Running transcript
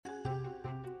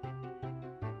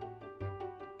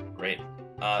Great.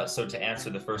 So to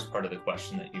answer the first part of the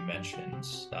question that you mentioned,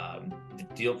 the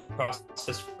deal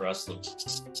process for us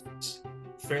looks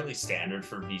fairly standard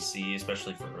for VC,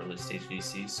 especially for early stage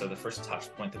VC. So the first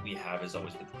touch point that we have is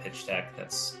always with the pitch deck.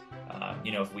 That's,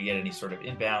 if we get any sort of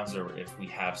inbounds or if we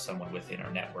have someone within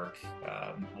our network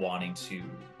wanting to,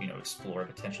 explore a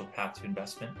potential path to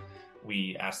investment,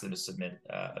 we ask them to submit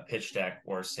a pitch deck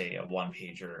or say a one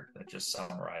pager that just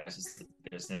summarizes the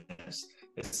business.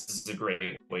 This is a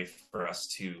great way for us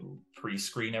to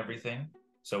pre-screen everything.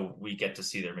 So we get to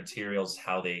see their materials,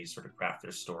 how they sort of craft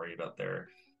their story about their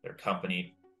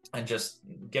company, and just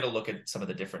get a look at some of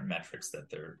the different metrics that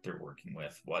they're working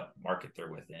with, what market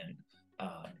they're within,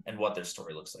 and what their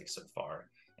story looks like so far.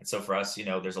 And so for us,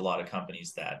 there's a lot of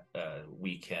companies that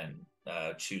we can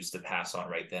choose to pass on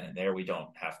right then and there. We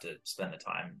don't have to spend the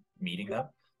time meeting them.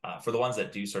 For the ones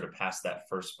that do sort of pass that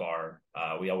first bar,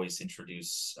 we always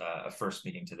introduce a first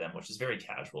meeting to them, which is very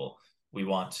casual. We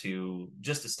want to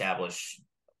just establish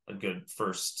a good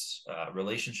first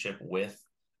relationship with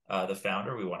the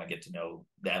founder. We want to get to know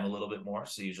them a little bit more.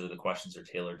 So usually the questions are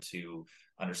tailored to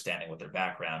understanding what their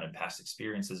background and past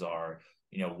experiences are,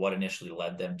 what initially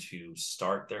led them to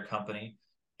start their company,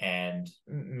 and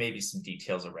maybe some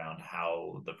details around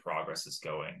how the progress is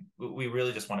going. We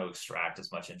really just want to extract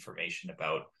as much information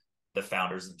about the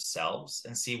founders themselves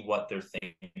and see what they're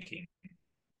thinking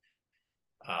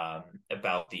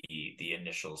about the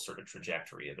initial sort of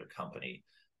trajectory of their company.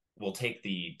 We'll take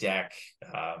the deck,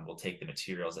 we'll take the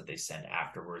materials that they send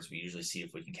afterwards. We usually see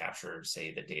if we can capture,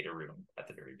 say, the data room at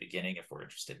the very beginning, if we're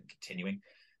interested in continuing.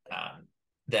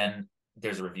 Then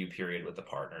there's a review period with the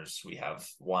partners. We have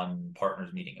one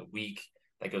partners meeting a week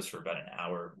that goes for about an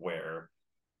hour, where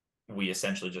we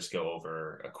essentially just go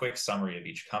over a quick summary of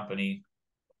each company.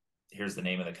 Here's the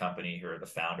name of the company, here are the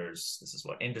founders, this is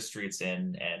what industry it's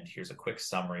in, and here's a quick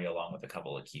summary along with a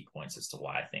couple of key points as to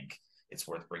why I think it's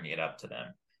worth bringing it up to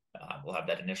them. We'll have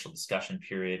that initial discussion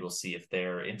period. We'll see if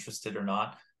they're interested or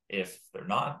not. If they're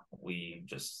not, we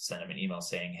just send them an email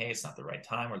saying, hey, it's not the right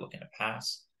time, we're looking to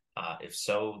pass. If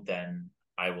so, then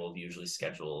I will usually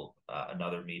schedule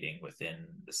another meeting within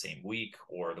the same week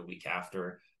or the week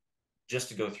after, just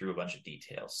to go through a bunch of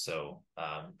details. So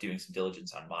doing some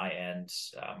diligence on my end,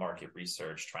 market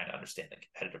research, trying to understand the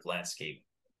competitive landscape,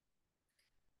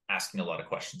 asking a lot of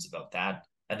questions about that,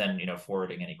 and then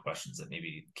forwarding any questions that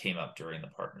maybe came up during the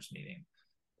partners meeting.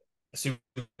 Assuming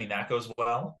that goes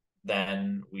well,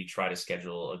 then we try to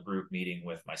schedule a group meeting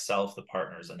with myself, the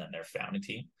partners, and then their founding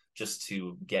team, just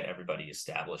to get everybody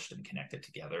established and connected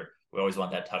together. We always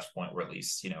want that touch point where at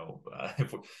least,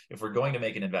 if we're going to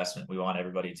make an investment, we want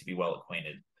everybody to be well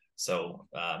acquainted. So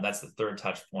that's the third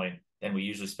touch point. Then we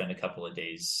usually spend a couple of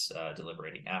days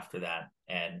deliberating after that.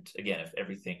 And again, if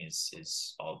everything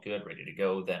is all good, ready to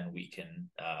go, then we can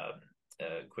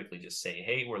quickly just say,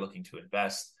 hey, we're looking to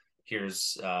invest.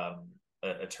 Here's a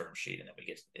term sheet. And then we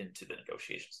get into the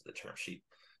negotiations of the term sheet.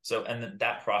 So, and then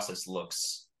that process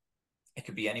it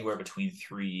could be anywhere between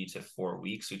 3 to 4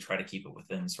 weeks. We try to keep it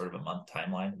within sort of a month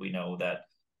timeline. We know that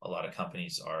a lot of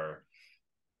companies are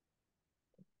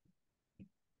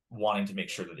wanting to make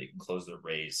sure that they can close their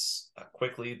raise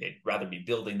quickly. They'd rather be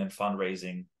building than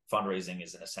fundraising. Fundraising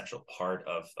is an essential part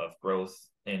of growth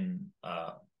in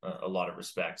a lot of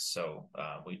respects. So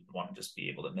we want to just be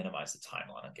able to minimize the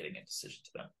timeline on getting a decision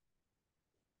to them.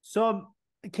 So,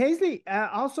 Casey,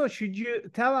 also, should you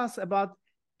tell us about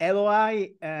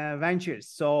LOI Ventures?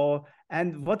 So,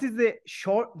 and what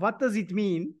does it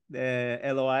mean, the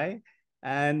LOI?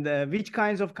 And which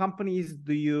kinds of companies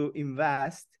do you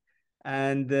invest?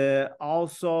 And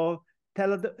also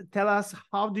tell us,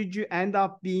 how did you end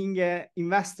up being an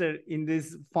investor in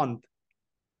this fund?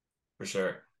 For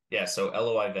sure. Yeah, so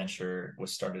LOI Venture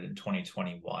was started in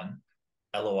 2021.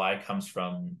 LOI comes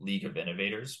from League of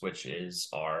Innovators, which is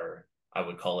I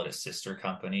would call it a sister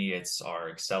company. It's our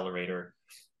accelerator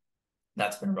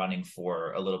that's been running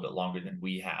for a little bit longer than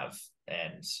we have.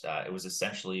 And it was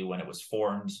essentially, when it was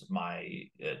formed, my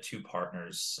two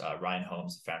partners, Ryan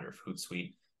Holmes, the founder of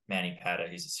Hootsuite, Manny Pata,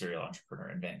 he's a serial entrepreneur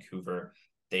in Vancouver,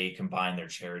 they combined their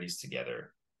charities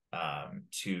together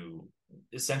to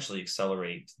essentially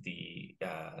accelerate the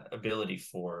ability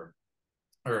for,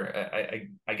 or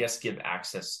I guess give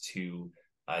access to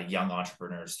young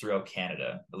entrepreneurs throughout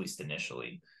Canada, at least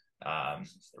initially,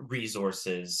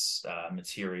 resources,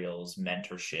 materials,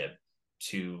 mentorship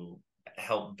to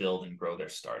help build and grow their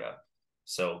startup.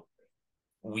 So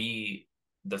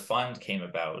the fund came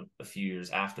about a few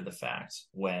years after the fact,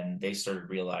 when they started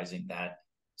realizing that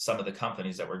some of the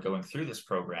companies that were going through this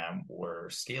program were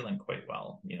scaling quite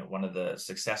well. One of the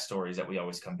success stories that we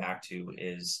always come back to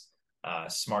is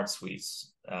Smart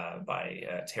Suites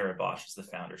by Tara Bosch is the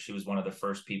founder. She was one of the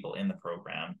first people in the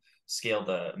program, scaled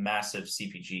a massive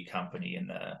CPG company in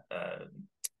the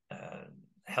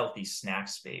healthy snack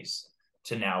space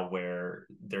to now where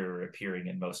they're appearing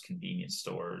in most convenience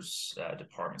stores,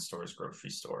 department stores, grocery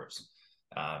stores.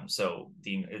 So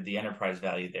the enterprise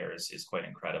value there is quite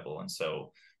incredible. And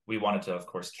so we wanted to, of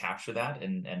course, capture that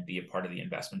and be a part of the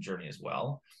investment journey as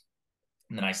well.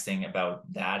 And the nice thing about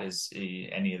that is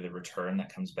any of the return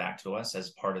that comes back to us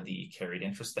as part of the carried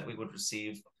interest that we would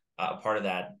receive, part of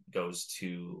that goes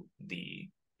to the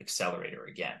accelerator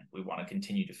again. We want to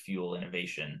continue to fuel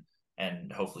innovation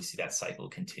and hopefully see that cycle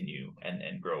continue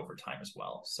and grow over time as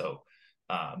well. So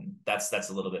that's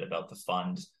a little bit about the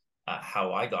fund.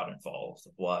 How I got involved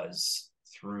was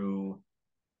through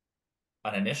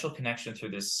an initial connection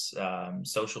through this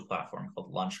social platform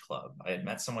called Lunch Club. I had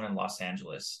met someone in Los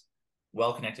Angeles,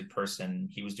 well-connected person.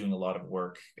 He was doing a lot of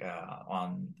work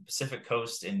on the Pacific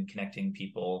Coast in connecting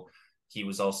people. He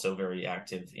was also very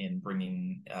active in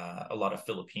bringing a lot of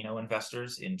Filipino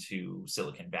investors into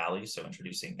Silicon Valley, so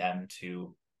introducing them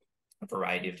to a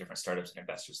variety of different startups and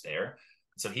investors there.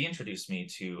 So he introduced me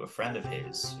to a friend of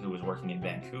his who was working in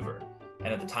Vancouver.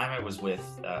 And at the time I was with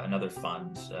another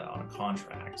fund on a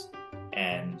contract.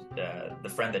 And the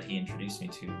friend that he introduced me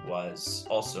to was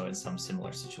also in some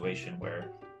similar situation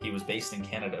where he was based in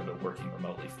Canada, but working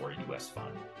remotely for a US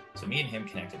fund. So me and him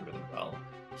connected really well.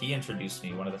 He introduced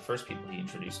me, one of the first people he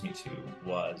introduced me to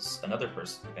was another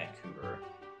person in Vancouver.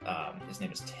 His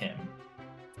name is Tim.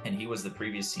 And he was the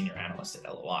previous senior analyst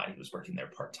at LOI. He was working there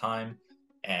part-time.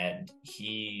 And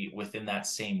he, within that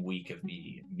same week of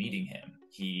me meeting him,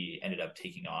 he ended up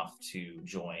taking off to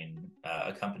join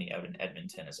a company out in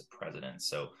Edmonton as a president.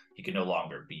 So he could no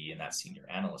longer be in that senior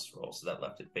analyst role. So that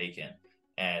left it vacant.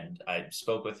 And I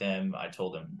spoke with him. I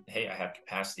told him, hey, I have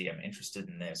capacity. I'm interested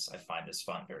in this. I find this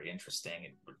fund very interesting.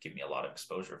 It would give me a lot of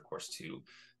exposure, of course, to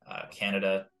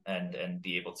Canada and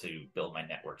be able to build my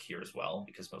network here as well,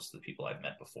 because most of the people I've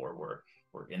met before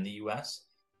were in the US.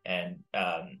 And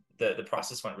the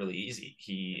process went really easy.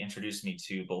 He introduced me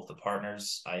to both the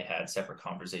partners. I had separate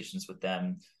conversations with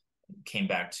them, came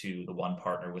back to the one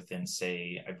partner within,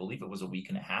 say, I believe it was a week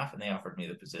and a half, and they offered me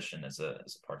the position as a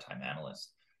part-time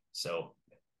analyst. So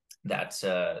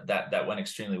that went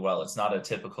extremely well. It's not a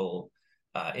typical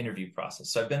interview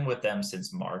process. So I've been with them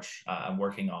since March. I'm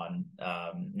working on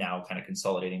now kind of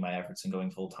consolidating my efforts and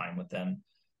going full time with them.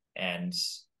 And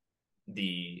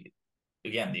the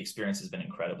experience has been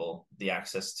incredible. The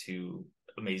access to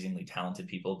amazingly talented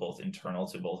people, both internal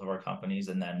to both of our companies,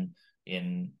 and then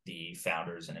in the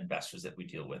founders and investors that we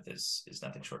deal with is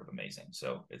nothing short of amazing.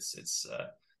 So it's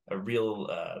a real,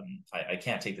 I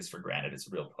can't take this for granted. It's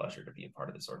a real pleasure to be a part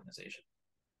of this organization.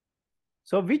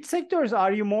 So which sectors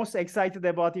are you most excited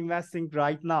about investing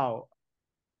right now?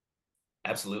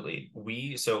 Absolutely.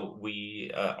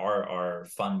 Our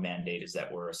fund mandate is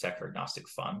that we're a sector agnostic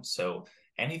fund. So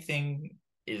anything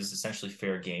is essentially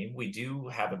fair game. We do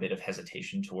have a bit of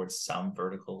hesitation towards some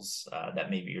verticals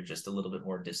that maybe are just a little bit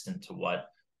more distant to what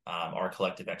our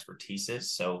collective expertise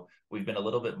is. So we've been a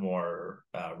little bit more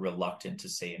reluctant to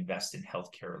say invest in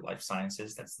healthcare or life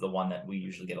sciences. That's the one that we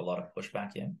usually get a lot of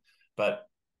pushback in. But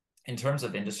in terms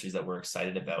of industries that we're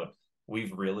excited about,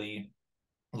 we've really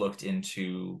looked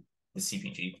into the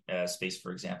CPG space,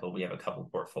 for example. We have a couple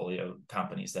of portfolio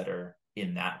companies that are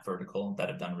in that vertical that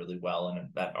have done really well, and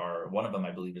that are, one of them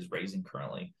I believe is raising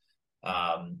currently.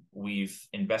 We've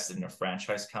invested in a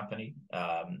franchise company,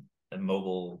 a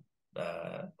mobile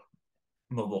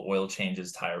oil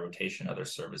changes, tire rotation, other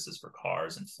services for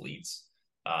cars and fleets.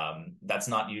 That's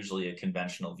not usually a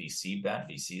conventional VC bet.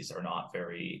 VCs are not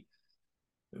very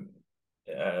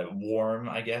warm,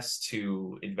 I guess,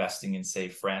 to investing in, say,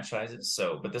 franchises.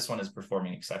 So, but this one is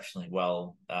performing exceptionally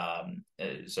well.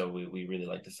 So we really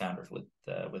like the founder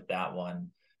with that one.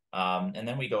 And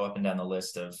then we go up and down the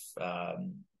list of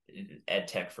ed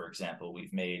tech, for example.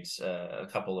 We've made a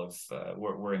couple of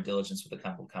we're in diligence with a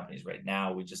couple of companies right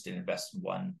now. We just did invest in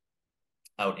one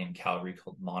out in Calgary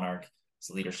called Monarch. It's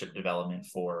leadership development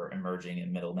for emerging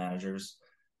and middle managers.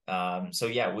 So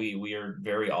yeah, we are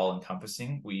very all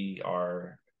encompassing. We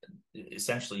are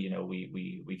essentially,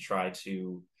 we try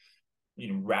to,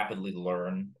 rapidly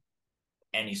learn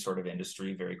any sort of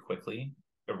industry very quickly,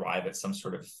 arrive at some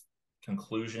sort of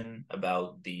conclusion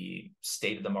about the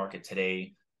state of the market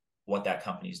today, what that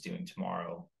company is doing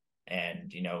tomorrow,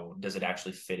 and does it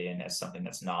actually fit in as something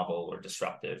that's novel or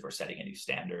disruptive or setting a new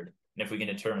standard. And if we can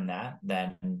determine that,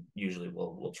 then usually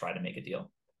we'll try to make a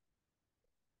deal.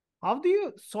 How do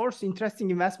you source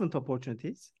interesting investment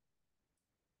opportunities?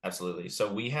 Absolutely.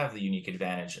 So we have the unique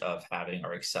advantage of having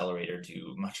our accelerator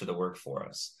do much of the work for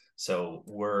us. So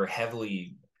we're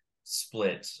heavily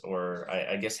split, or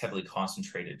I guess heavily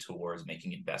concentrated towards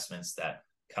making investments that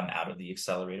come out of the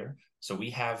accelerator. So we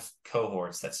have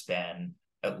cohorts that span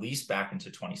at least back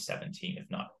into 2017, if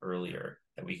not earlier,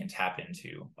 that we can tap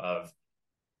into, of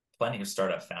plenty of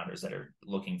startup founders that are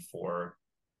looking for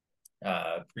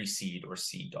pre-seed or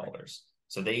seed dollars.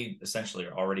 So they essentially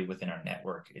are already within our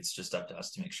network. It's just up to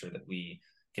us to make sure that we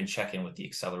can check in with the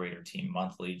accelerator team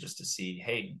monthly just to see,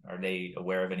 hey, are they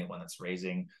aware of anyone that's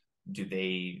raising? Do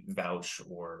they vouch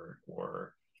or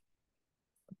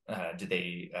do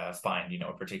they find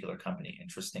a particular company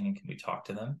interesting, and can we talk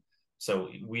to them? So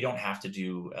we don't have to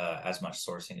do as much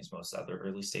sourcing as most other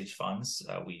early stage funds.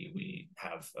 We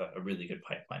have a really good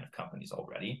pipeline of companies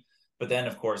already. But then,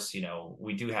 of course,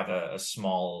 we do have a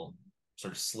small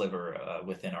sort of sliver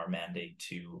within our mandate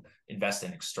to invest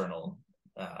in external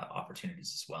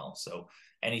opportunities as well. So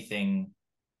anything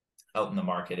out in the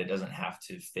market, it doesn't have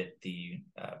to fit the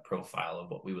profile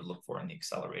of what we would look for in the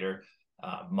accelerator.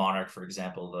 Monarch, for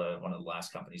example, one of the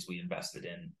last companies we invested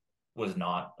in was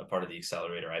not a part of the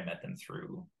accelerator. I met them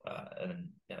through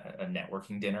a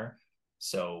networking dinner.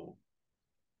 So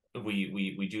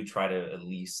we do try to at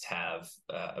least have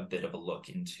a bit of a look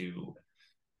into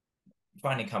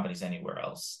finding companies anywhere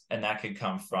else, and that could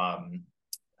come from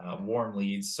warm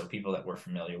leads, so people that we're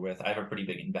familiar with. I have a pretty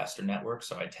big investor network,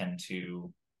 so I tend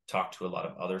to talk to a lot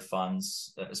of other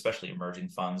funds, especially emerging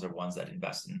funds or ones that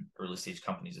invest in early stage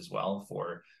companies as well,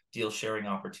 for deal sharing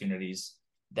opportunities.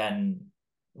 Then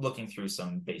looking through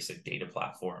some basic data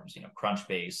platforms,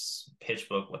 Crunchbase,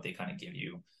 PitchBook, what they kind of give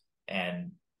you,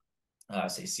 and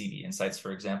say CB Insights,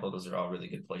 for example. Those are all really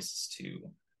good places to,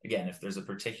 again, if there's a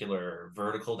particular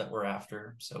vertical that we're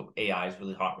after. So AI is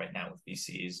really hot right now with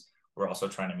VCs. We're also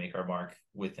trying to make our mark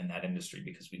within that industry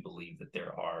because we believe that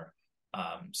there are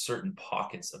certain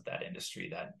pockets of that industry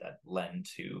that lend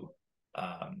to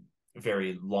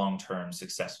very long-term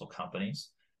successful companies.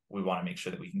 We want to make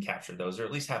sure that we can capture those, or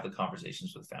at least have the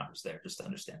conversations with founders there, just to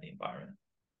understand the environment.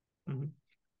 Mm-hmm.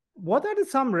 What are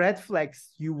some red flags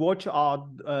you watch out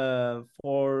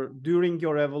for during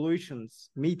your evolutions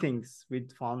meetings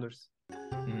with founders?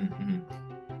 Mm-hmm.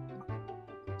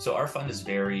 So our fund is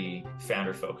very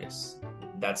founder focused.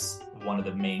 That's one of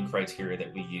the main criteria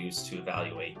that we use to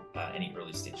evaluate any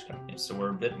early stage companies. So we're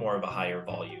a bit more of a higher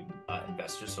volume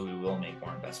investor, so we will make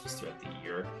more investments throughout the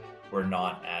year. We're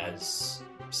not as,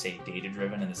 say, data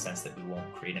driven in the sense that we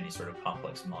won't create any sort of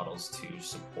complex models to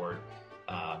support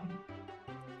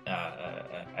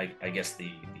I guess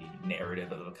the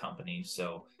narrative of a company.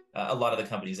 So a lot of the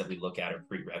companies that we look at are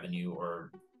pre-revenue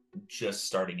or just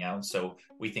starting out. So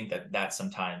we think that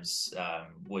sometimes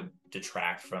would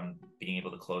detract from being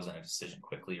able to close on a decision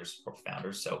quickly or support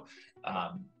founders. So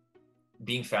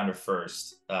being founder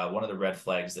first, one of the red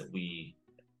flags that we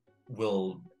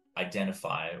will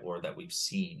identify or that we've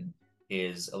seen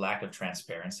is a lack of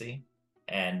transparency.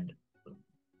 And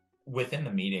within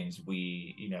the meetings,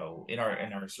 we, in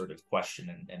our sort of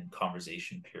question and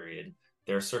conversation period,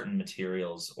 there are certain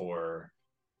materials or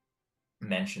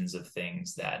mentions of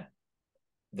things that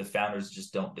the founders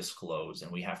just don't disclose,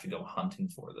 and we have to go hunting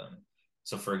for them.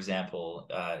 So for example,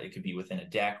 it could be within a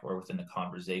deck or within the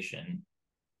conversation,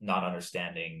 not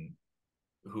understanding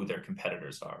who their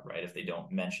competitors are, right? If they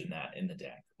don't mention that in the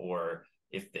deck, or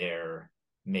if they're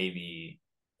maybe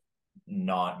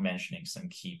not mentioning some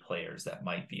key players that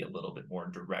might be a little bit more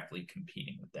directly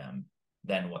competing with them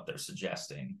than what they're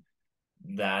suggesting,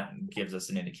 that gives us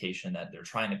an indication that they're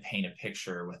trying to paint a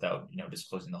picture without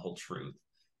disclosing the whole truth.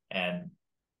 And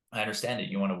I understand it.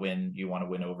 You want to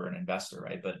win over an investor,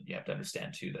 right? But you have to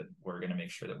understand too that we're going to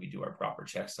make sure that we do our proper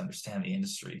checks to understand the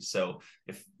industry. So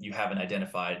if you haven't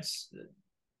identified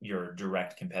your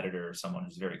direct competitor or someone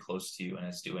who's very close to you and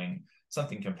is doing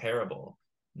something comparable,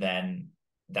 then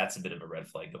that's a bit of a red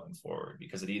flag going forward,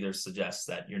 because it either suggests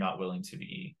that you're not willing to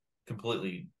be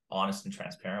completely honest and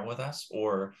transparent with us,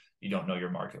 or you don't know your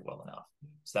market well enough.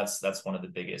 So that's one of the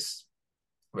biggest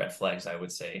red flags, I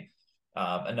would say.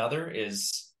 Another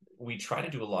is we try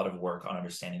to do a lot of work on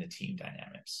understanding the team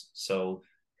dynamics. So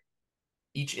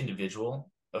each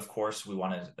individual, of course, we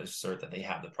want to assert that they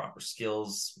have the proper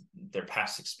skills, their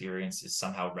past experience is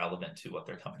somehow relevant to what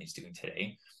their company's doing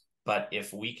today. But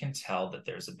if we can tell that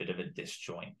there's a bit of a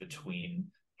disjoint between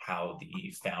how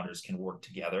the founders can work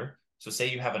together. So say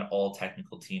you have an all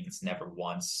technical team that's never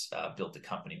once built a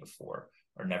company before,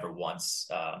 or never once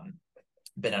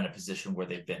been in a position where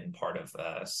they've been part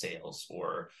of sales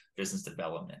or business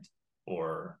development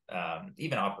or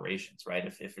even operations, right?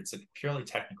 If it's a purely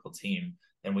technical team,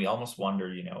 then we almost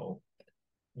wonder,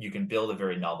 you can build a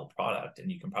very novel product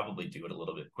and you can probably do it a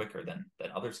little bit quicker than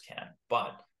others can.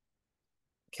 But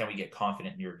can we get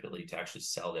confident in your ability to actually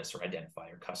sell this or identify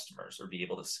your customers or be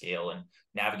able to scale and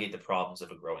navigate the problems of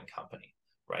a growing company,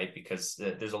 right? Because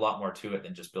there's a lot more to it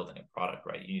than just building a product,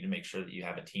 right? You need to make sure that you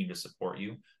have a team to support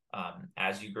you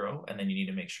as you grow. And then you need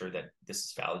to make sure that this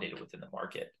is validated within the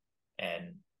market.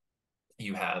 And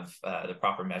you have the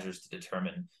proper measures to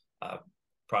determine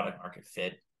product market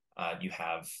fit. You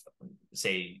have,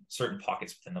 say, certain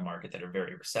pockets within the market that are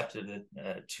very receptive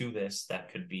to this.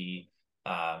 That could be,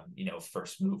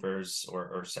 first movers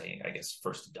or say, I guess,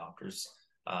 first adopters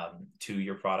to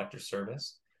your product or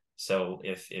service. So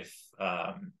if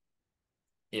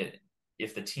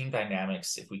the team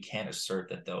dynamics, if we can't assert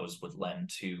that those would lend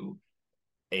to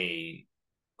a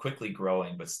quickly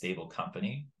growing but stable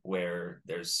company where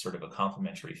there's sort of a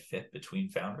complementary fit between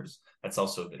founders, that's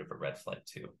also a bit of a red flag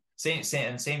too.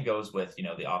 Same goes with,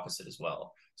 the opposite as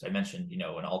well. So I mentioned,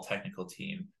 an all technical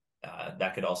team.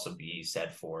 That could also be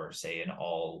said for, say, an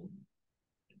all,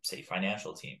 say,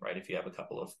 financial team, right? If you have a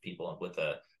couple of people with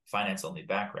a finance only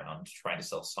background trying to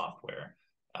sell software,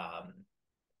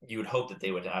 you would hope that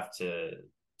they would have to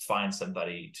find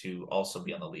somebody to also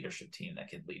be on the leadership team that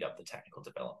could lead up the technical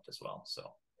development as well.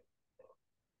 So.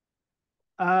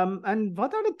 And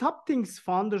what are the top things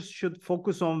founders should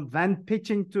focus on when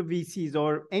pitching to VCs,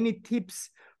 or any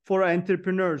tips for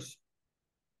entrepreneurs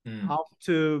how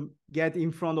to get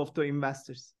in front of the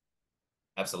investors?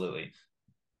 Absolutely.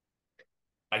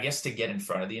 I guess to get in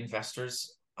front of the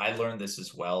investors, I learned this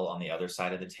as well on the other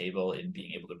side of the table in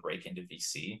being able to break into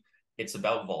VC. It's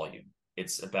about volume.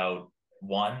 It's about,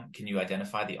 one, can you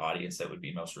identify the audience that would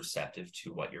be most receptive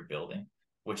to what you're building,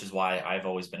 which is why I've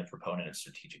always been a proponent of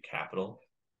strategic capital.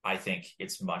 I think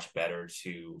it's much better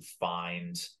to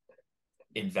find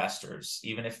investors,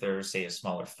 even if they're, say, a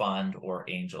smaller fund or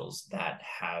angels that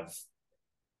have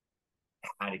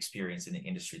had experience in the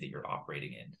industry that you're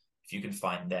operating in. If you can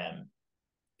find them,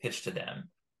 pitch to them,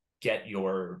 get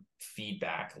your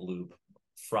feedback loop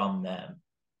from them,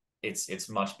 it's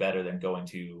much better than going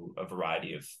to a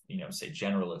variety of, say,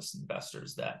 generalist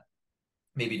investors that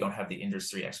maybe don't have the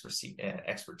industry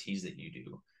expertise that you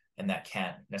do, and that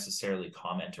can't necessarily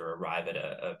comment or arrive at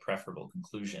a preferable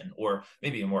conclusion, or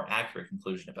maybe a more accurate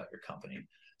conclusion about your company.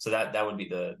 So that would be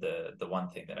the one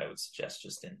thing that I would suggest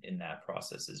just in that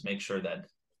process, is make sure that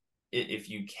if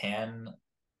you can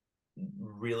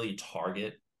really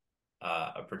target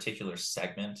a particular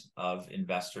segment of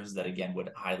investors that, again, would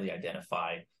highly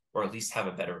identify or at least have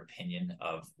a better opinion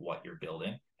of what you're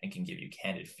building and can give you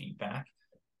candid feedback,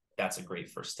 that's a great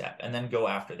first step. And then go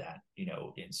after that,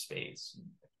 in spades.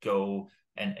 Go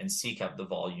and seek out the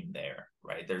volume there,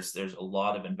 right? There's a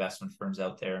lot of investment firms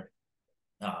out there.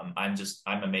 I'm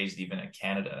amazed even in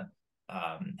Canada,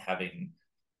 having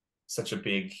such a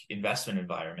big investment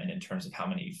environment in terms of how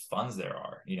many funds there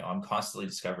are. I'm constantly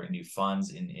discovering new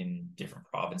funds in different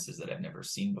provinces that I've never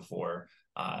seen before.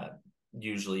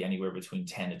 Usually anywhere between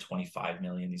 10 to 25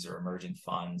 million. These are emerging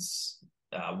funds.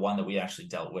 One that we actually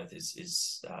dealt with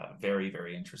is very,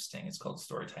 very interesting. It's called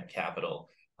Storytime Capital.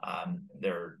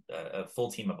 They're a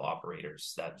full team of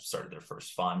operators that started their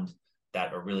first fund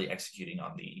that are really executing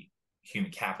on the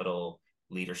human capital,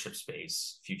 leadership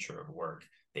space, future of work.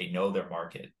 They know their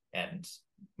market, and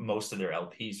most of their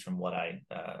LPs, from what I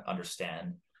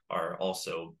understand, are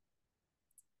also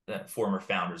former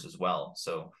founders as well.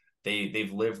 So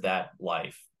they've lived that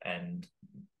life, and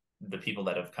the people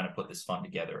that have kind of put this fund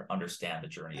together understand the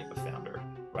journey of a founder,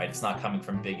 right? It's not coming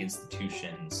from big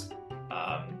institutions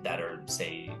that are,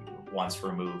 say, once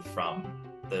removed from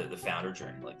the founder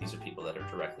journey. Like, these are people that are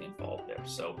directly involved there.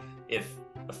 So if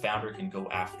a founder can go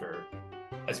after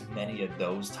as many of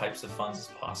those types of funds as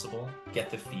possible, get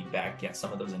the feedback, get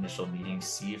some of those initial meetings,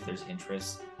 see if there's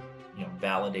interest,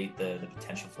 validate the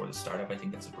potential for the startup, I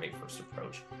think that's a great first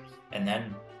approach. And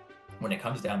then when it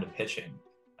comes down to pitching,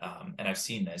 and I've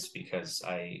seen this because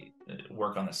I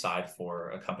work on the side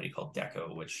for a company called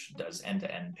Deco, which does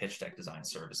end-to-end pitch deck design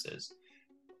services.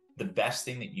 The best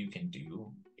thing that you can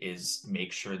do is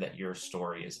make sure that your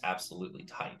story is absolutely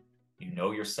tight. You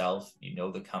know yourself, you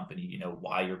know the company, you know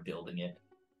why you're building it,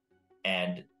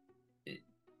 and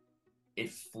it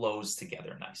flows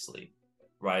together nicely,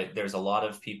 right? There's a lot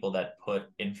of people that put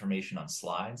information on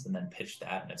slides and then pitch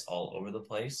that, and it's all over the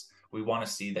place. We want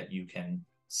to see that you can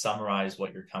summarize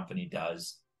what your company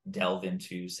does, delve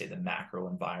into, say, the macro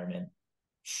environment,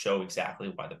 show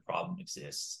exactly why the problem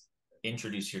exists,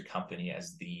 introduce your company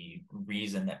as the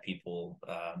reason that people,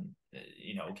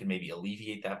 can maybe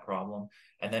alleviate that problem,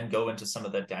 and then go into some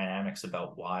of the dynamics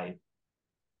about why,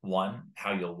 one,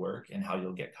 how you'll work and how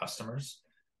you'll get customers,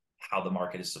 how the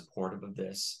market is supportive of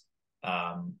this,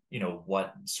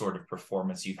 what sort of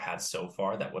performance you've had so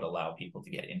far that would allow people to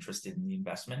get interested in the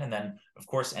investment. And then, of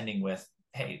course, ending with,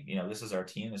 hey, this is our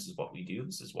team. This is what we do.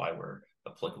 This is why we're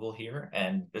applicable here.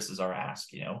 And this is our ask,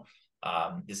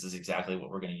 this is exactly what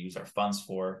we're going to use our funds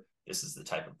for. This is the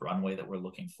type of runway that we're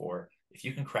looking for. If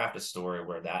you can craft a story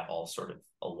where that all sort of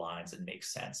aligns and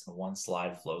makes sense, and one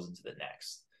slide flows into the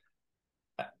next,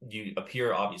 you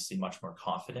appear obviously much more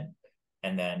confident.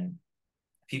 And then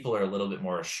people are a little bit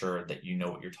more assured that you know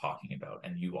what you're talking about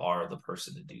and you are the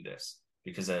person to do this.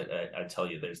 Because I tell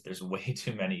you, there's way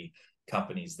too many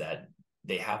companies that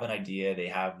they have an idea, they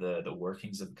have the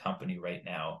workings of the company right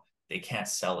now, they can't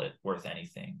sell it worth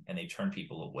anything, and they turn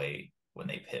people away when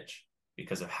they pitch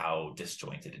because of how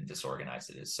disjointed and disorganized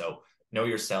it is. So know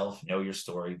yourself, know your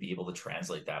story, be able to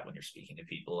translate that when you're speaking to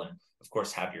people, and of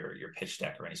course have your pitch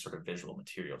deck or any sort of visual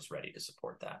materials ready to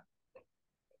support that.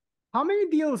 How many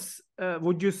deals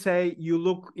would you say you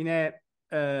look in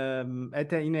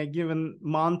in a given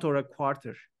month or a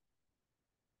quarter?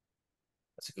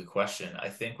 That's a good question. I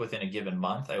think within a given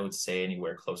month, I would say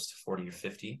anywhere close to 40 or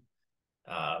 50.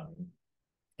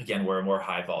 Again, we're a more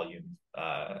high volume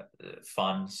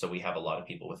fund, so we have a lot of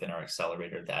people within our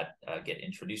accelerator that get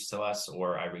introduced to us,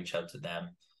 or I reach out to them,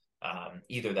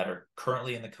 either that are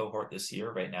currently in the cohort this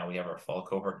year. Right now we have our fall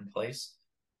cohort in place,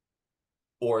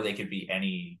 or they could be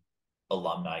any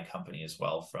alumni company as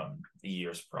well from the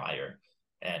years prior.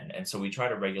 And so we try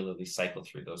to regularly cycle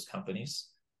through those companies.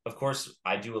 Of course,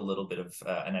 I do a little bit of,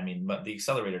 and I mean, the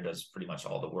accelerator does pretty much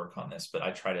all the work on this, but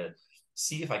I try to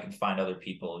see if I can find other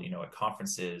people, at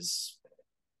conferences,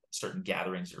 certain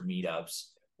gatherings or meetups,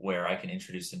 where I can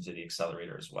introduce them to the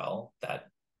accelerator as well, that,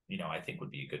 I think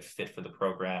would be a good fit for the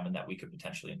program and that we could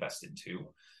potentially invest into.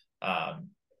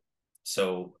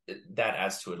 So that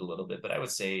adds to it a little bit, but I would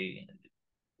say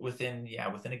within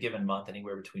a given month,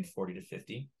 anywhere between 40 to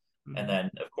 50. Mm-hmm. And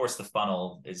then of course the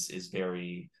funnel is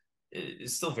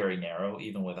still very narrow,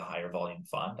 even with a higher volume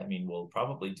fund. I mean, we'll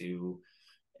probably do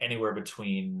anywhere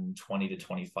between 20 to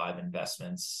 25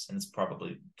 investments, and it's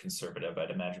probably conservative.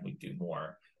 I'd imagine we do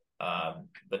more,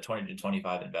 but 20 to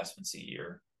 25 investments a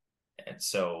year. And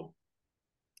so,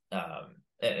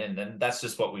 and that's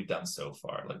just what we've done so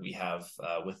far. Like we have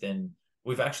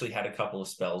we've actually had a couple of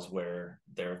spells where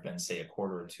there have been, say, a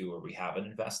quarter or two where we haven't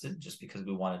invested, just because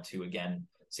we wanted to, again,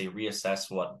 say,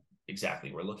 reassess what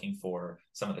exactly we're looking for,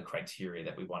 some of the criteria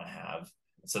that we want to have.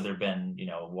 So there've been,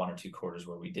 one or two quarters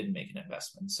where we didn't make an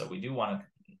investment. So we do want to,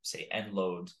 say, end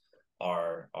load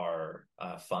our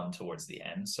fund towards the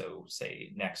end. So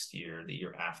say next year, the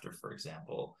year after, for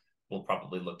example, we'll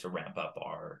probably look to ramp up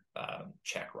our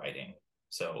check writing.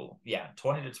 So yeah,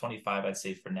 20 to 25, I'd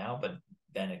say for now, but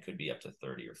then it could be up to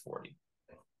 30 or 40.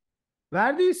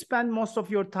 Where do you spend most of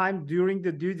your time during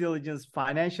the due diligence,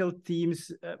 financial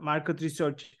teams, market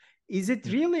research? Is it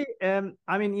really,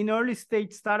 in early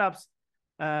stage startups,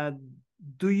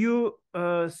 do you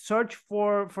search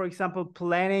for example,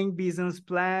 planning business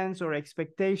plans or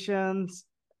expectations,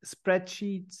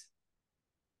 spreadsheets?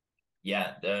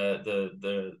 Yeah,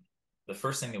 the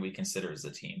first thing that we consider is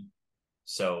the team.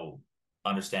 So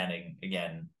understanding,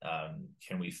 again,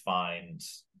 can we find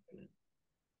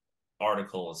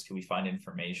articles, can we find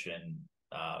information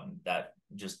that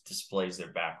just displays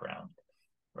their background,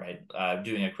 right?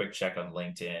 Doing a quick check on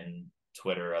LinkedIn,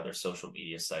 Twitter, other social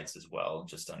media sites as well,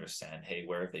 just to understand, hey,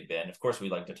 where have they been? Of course, we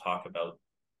like to talk about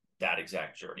that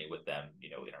exact journey with them,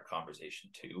 in our conversation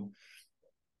too.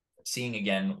 Seeing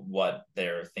again what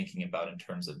they're thinking about in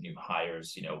terms of new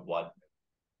hires, what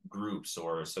groups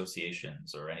or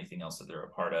associations or anything else that they're a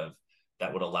part of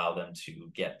that would allow them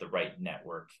to get the right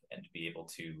network and to be able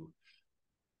to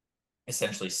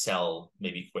essentially sell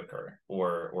maybe quicker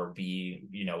or be,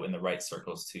 in the right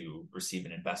circles to receive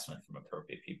an investment from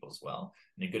appropriate people as well.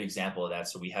 And a good example of that,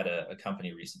 so we had a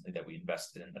company recently that we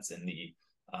invested in that's in the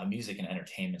music and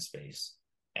entertainment space.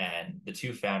 And the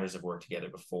two founders have worked together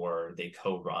before. They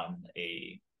co-run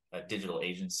a digital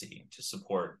agency to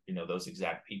support, those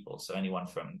exact people. So anyone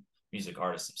from music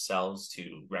artists themselves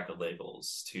to record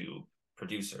labels to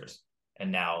producers.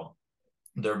 And now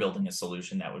they're building a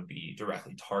solution that would be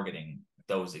directly targeting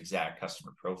those exact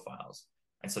customer profiles.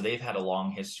 And so they've had a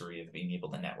long history of being able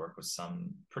to network with some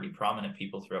pretty prominent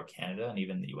people throughout Canada and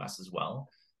even the US as well.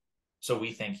 So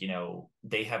we think,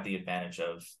 they have the advantage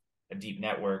of a deep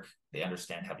network. They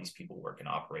understand how these people work and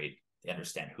operate. They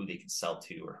understand who they can sell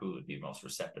to or who would be most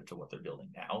receptive to what they're building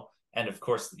now. And of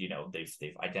course,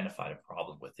 they've identified a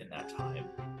problem within that time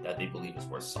that they believe is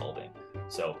worth solving.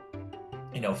 So,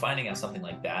 finding out something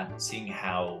like that, seeing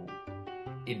how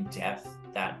in depth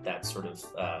that sort of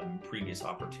previous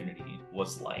opportunity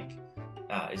was like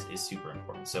is super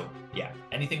important. So yeah,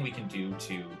 anything we can do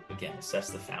to, again, assess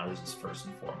the founders is first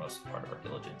and foremost part of our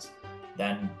diligence.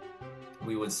 Then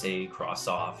we would say cross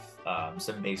off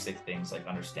some basic things like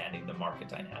understanding the market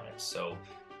dynamics. So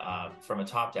from a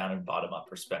top down and bottom up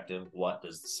perspective, what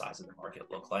does the size of the market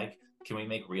look like? Can we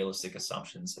make realistic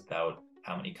assumptions about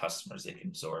how many customers they can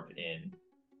absorb in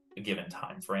a given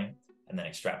time frame, and then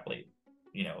extrapolate,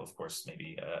 of course,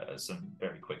 maybe some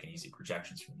very quick and easy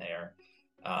projections from there.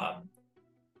 Um,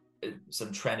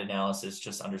 some trend analysis,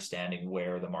 just understanding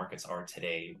where the markets are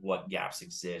today, what gaps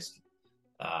exist,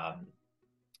 um,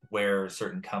 where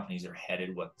certain companies are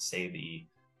headed, what, say, the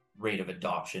rate of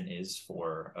adoption is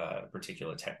for a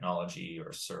particular technology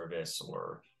or service,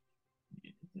 or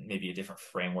maybe a different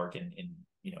framework in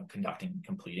conducting and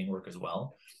completing work as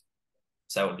well.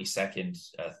 So that would be second.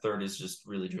 Third is just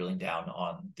really drilling down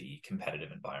on the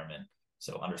competitive environment.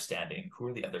 So understanding who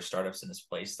are the other startups in this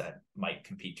place that might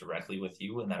compete directly with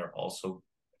you and that are also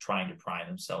trying to prime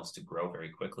themselves to grow very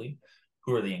quickly.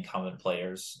 Who are the incumbent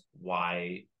players?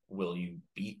 Why will you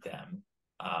beat them,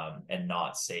 and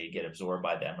not, say, get absorbed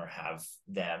by them or have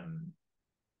them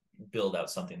build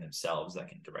out something themselves that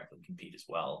can directly compete as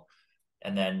well?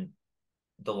 And then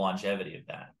the longevity of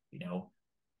that.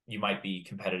 You might be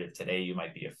competitive today, you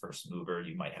might be a first mover,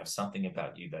 you might have something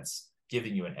about you that's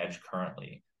giving you an edge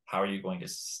currently. How are you going to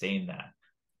sustain that?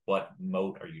 What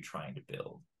moat are you trying to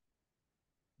build?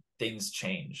 Things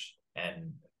change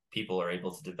and people are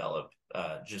able to develop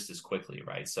just as quickly,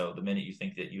 right? So the minute you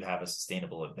think that you have a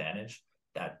sustainable advantage,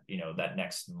 that that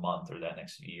next month or that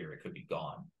next year, it could be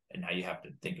gone. And now you have to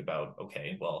think about,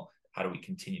 okay, well, how do we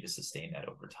continue to sustain that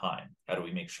over time? How do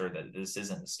we make sure that this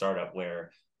isn't a startup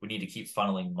where we need to keep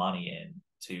funneling money in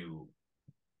to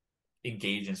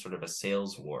engage in sort of a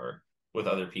sales war with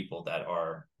other people that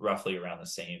are roughly around the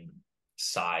same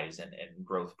size and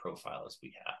growth profile as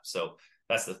we have? So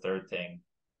that's the third thing.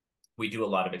 We do a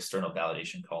lot of external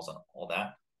validation calls on all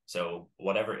that. So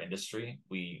whatever industry,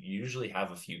 we usually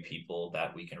have a few people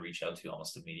that we can reach out to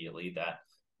almost immediately that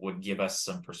would give us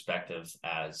some perspective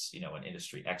as, an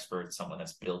industry expert, someone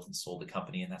that's built and sold a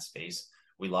company in that space.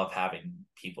 We love having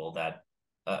people that,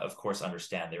 of course,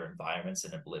 understand their environments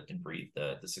and have lived and breathed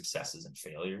the successes and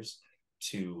failures,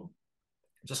 to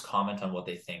just comment on what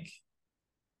they think,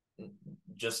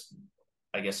 just,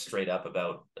 I guess, straight up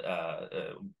about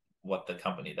what the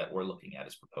company that we're looking at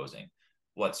is proposing,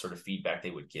 what sort of feedback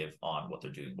they would give on what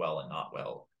they're doing well and not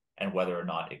well, and whether or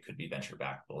not it could be venture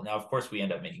backable. Now, of course, we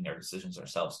end up making our decisions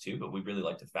ourselves too, but we really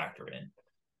like to factor in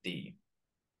the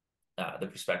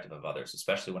perspective of others,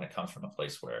 especially when it comes from a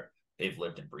place where they've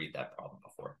lived and breathed that problem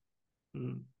before.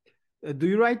 Mm. Do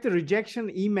you write the rejection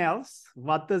emails?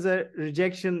 What does a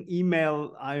rejection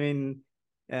email,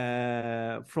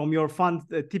 from your fund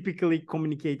typically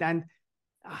communicate? And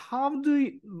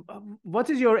what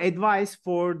is your advice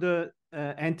for the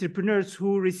entrepreneurs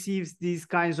who receives these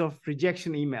kinds of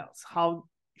rejection emails? How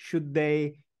should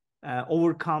they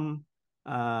overcome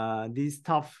these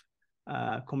tough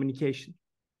communication?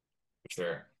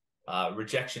 Sure.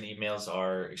 Rejection emails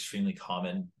are extremely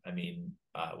common.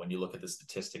 When you look at the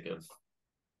statistic of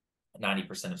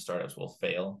 90% of startups will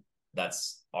fail,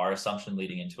 that's our assumption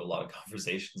leading into a lot of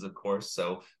conversations, of course.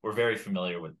 So we're very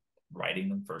familiar with writing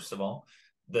them, first of all.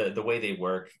 The way they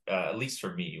work, at least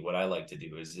for me, what I like to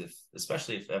do is,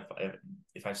 especially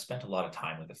if I've spent a lot of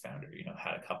time with the founder,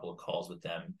 had a couple of calls with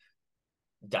them,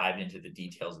 dived into the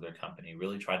details of their company,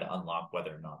 really tried to unlock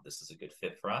whether or not this is a good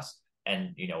fit for us.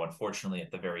 And, unfortunately,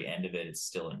 at the very end of it, it's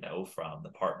still a no from the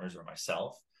partners or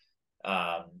myself.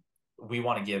 We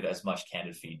want to give as much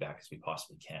candid feedback as we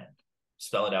possibly can,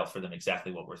 spell it out for them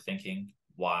exactly what we're thinking,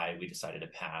 why we decided to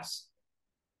pass,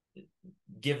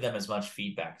 give them as much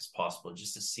feedback as possible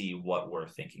just to see what we're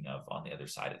thinking of on the other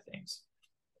side of things.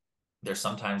 There's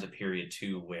sometimes a period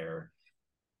too where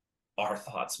our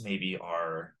thoughts maybe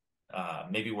are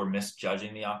maybe we're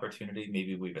misjudging the opportunity.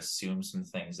 Maybe we've assumed some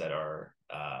things that are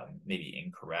maybe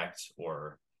incorrect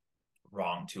or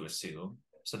wrong to assume.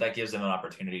 So that gives them an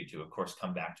opportunity to, of course,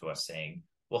 come back to us saying,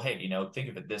 well, hey, think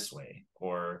of it this way,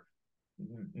 or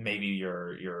maybe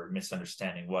you're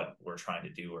misunderstanding what we're trying to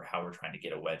do or how we're trying to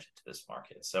get a wedge into this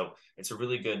market. So it's a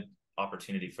really good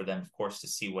opportunity for them, of course, to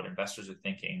see what investors are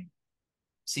thinking,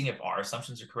 seeing if our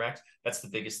assumptions are correct. That's the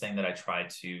biggest thing that I try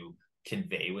to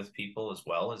convey with people, as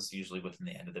well as usually within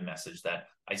the end of the message, that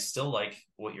I still like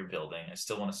what you're building. I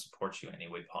still want to support you in any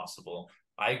way possible.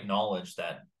 I acknowledge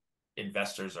that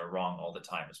investors are wrong all the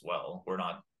time as well. We're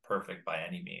not perfect by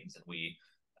any means. And we,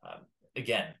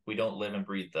 again, we don't live and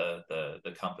breathe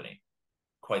the company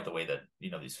quite the way that,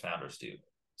 these founders do.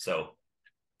 So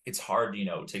it's hard,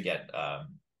 to get a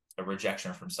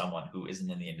rejection from someone who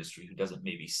isn't in the industry, who doesn't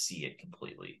maybe see it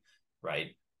completely,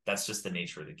 right? That's just the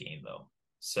nature of the game, though.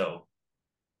 So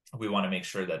we want to make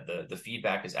sure that the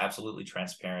feedback is absolutely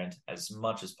transparent as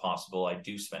much as possible. I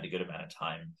do spend a good amount of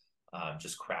time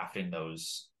just crafting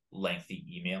those lengthy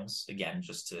emails, again,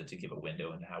 just to give a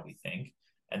window into how we think.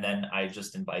 And then I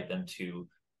just invite them to,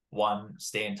 one,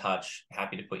 stay in touch.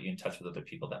 Happy to put you in touch with other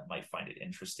people that might find it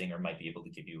interesting or might be able to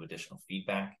give you additional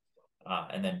feedback.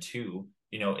 And then two,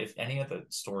 if any of the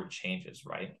story changes,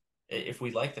 right? If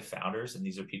we like the founders and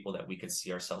these are people that we could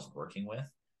see ourselves working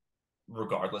with,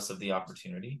 regardless of the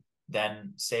opportunity,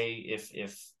 then say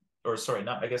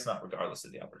not, I guess not regardless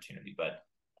of the opportunity, but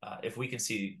if we can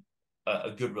see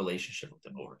a good relationship with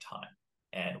them over time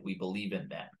and we believe in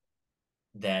them,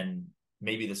 then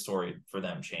maybe the story for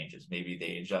them changes. Maybe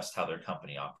they adjust how their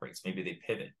company operates. Maybe they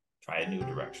pivot, try a new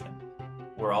direction.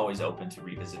 We're always open to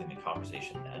revisiting the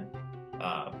conversation then,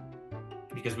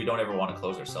 because we don't ever want to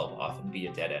close ourselves off and be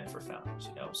a dead end for founders,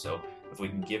 So if we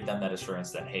can give them that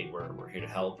assurance that, hey, we're here to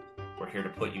help, we're here to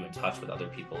put you in touch with other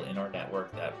people in our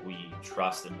network that we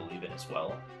trust and believe in as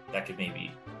well, that could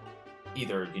maybe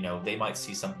either, they might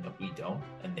see something that we don't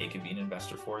and they could be an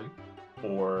investor for you,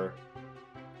 or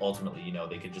ultimately,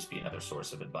 they could just be another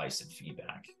source of advice and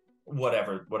feedback.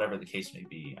 Whatever the case may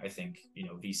be, I think,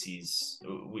 VCs,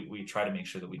 we try to make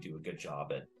sure that we do a good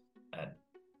job at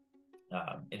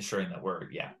ensuring that we're,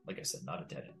 like I said, not a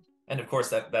dead end. And of course,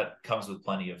 that comes with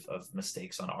plenty of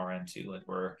mistakes on our end too. Like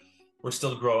we're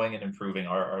still growing and improving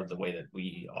the way that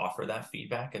we offer that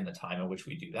feedback and the time in which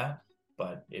we do that.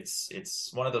 But it's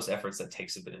one of those efforts that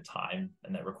takes a bit of time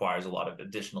and that requires a lot of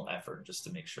additional effort just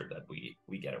to make sure that we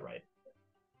get it right.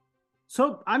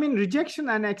 So, I mean, rejection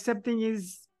and accepting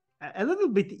is a little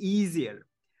bit easier,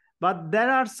 but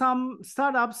there are some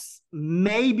startups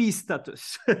maybe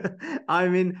status. I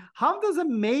mean, how does a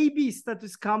maybe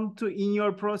status come to in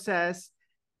your process,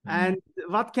 and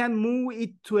what can move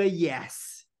it to a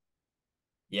yes?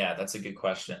 Yeah, that's a good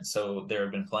question. So there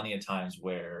have been plenty of times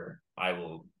where I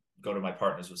will go to my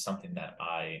partners with something that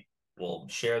I will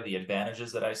share the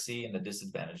advantages that I see and the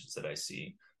disadvantages that I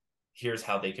see. Here's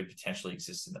how they could potentially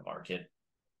exist in the market.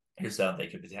 Here's how they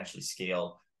could potentially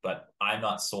scale, but I'm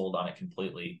not sold on it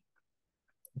completely.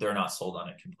 They're not sold on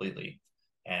it completely.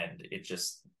 And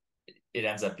it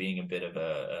ends up being a bit of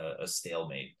a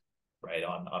stalemate, right?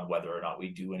 On whether or not we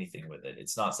do anything with it.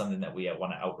 It's not something that we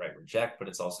want to outright reject, but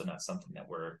it's also not something that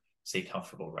we're, say,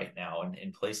 comfortable right now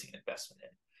in placing investment in.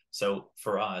 So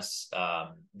for us,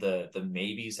 the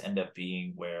maybes end up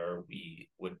being where we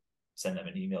would send them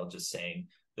an email just saying,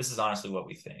 this is honestly what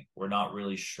we think. We're not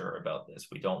really sure about this.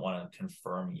 We don't want to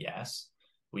confirm yes.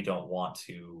 We don't want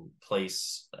to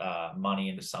place money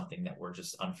into something that we're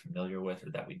just unfamiliar with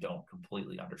or that we don't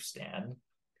completely understand,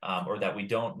 or that we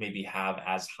don't maybe have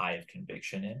as high of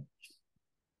conviction in.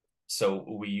 So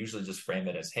we usually just frame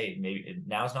it as, hey, maybe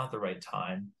now's not the right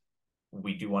time.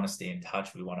 We do want to stay in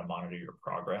touch. We want to monitor your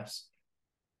progress.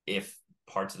 If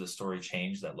parts of the story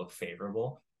change that look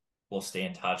favorable, we'll stay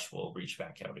in touch. We'll reach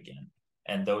back out again.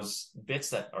 And those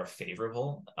bits that are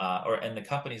favorable, and the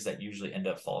companies that usually end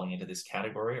up falling into this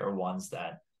category are ones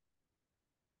that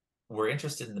we're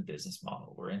interested in the business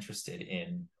model. We're interested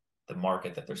in the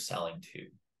market that they're selling to.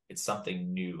 It's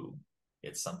something new.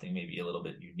 It's something maybe a little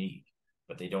bit unique,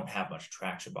 but they don't have much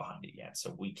traction behind it yet.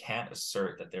 So we can't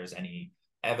assert that there's any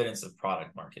evidence of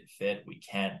product market fit. We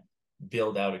can't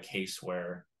build out a case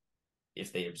where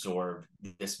if they absorb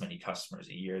this many customers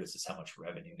a year, this is how much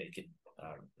revenue they could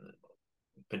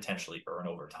potentially earn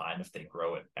over time if they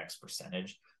grow at X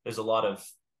percentage. There's a lot of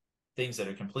things that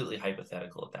are completely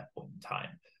hypothetical at that point in time.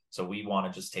 So we want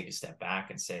to just take a step back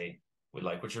and say, we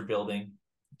like what you're building.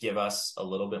 Give us a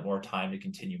little bit more time to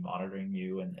continue monitoring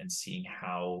you and seeing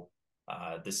how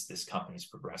this company is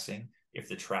progressing. If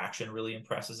the traction really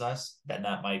impresses us, then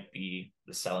that might be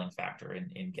the selling factor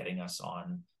in getting us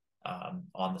on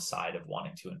the side of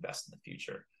wanting to invest in the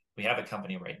future. We have a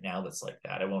company right now that's like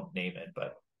that. I won't name it,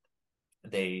 but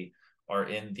they are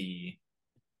in the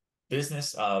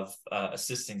business of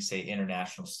assisting, say,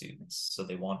 international students. So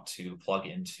they want to plug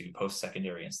into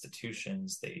post-secondary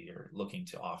institutions. They are looking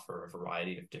to offer a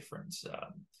variety of different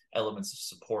elements of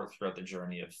support throughout the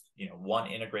journey of,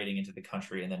 one, integrating into the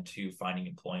country, and then two, finding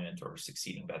employment or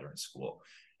succeeding better in school.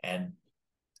 And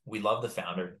we love the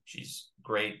founder. She's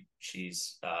great.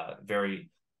 She's very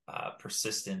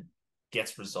persistent,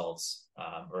 gets results,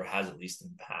 or has at least in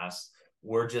the past.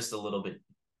 We're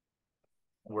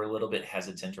a little bit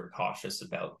hesitant or cautious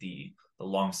about the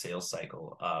long sales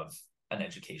cycle of an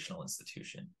educational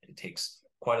institution. It takes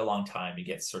quite a long time to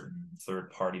get certain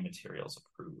third-party materials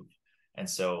approved. And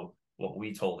so what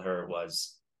we told her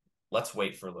was, let's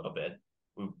wait for a little bit.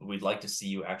 We'd like to see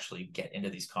you actually get into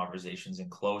these conversations and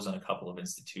close on a couple of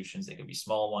institutions. They could be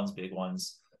small ones, big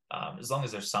ones, as long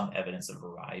as there's some evidence of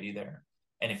variety there.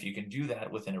 And if you can do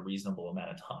that within a reasonable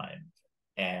amount of time,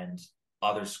 and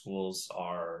other schools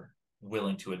are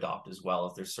willing to adopt as well,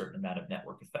 if there's a certain amount of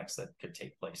network effects that could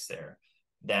take place there,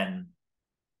 then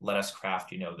let us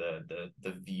craft, the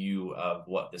view of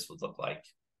what this would look like,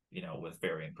 with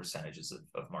varying percentages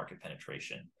of market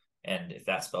penetration. And if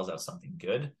that spells out something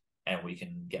good, and we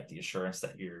can get the assurance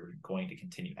that you're going to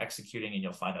continue executing, and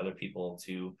you'll find other people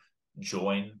to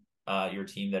join your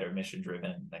team that are mission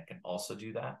driven that can also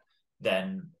do that,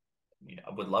 then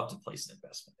I would love to place an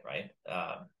investment, right?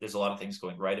 There's a lot of things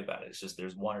going right about it. It's just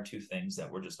there's one or two things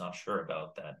that we're just not sure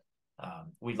about that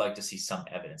we'd like to see some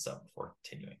evidence of before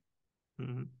continuing.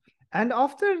 Mm-hmm. And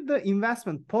after the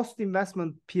investment,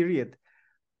 post-investment period,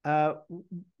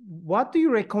 what do you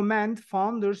recommend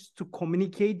founders to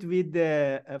communicate with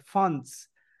the funds,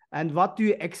 and what do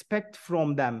you expect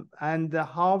from them, and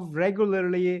how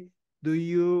regularly do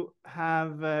you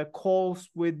have calls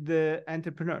with the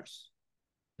entrepreneurs?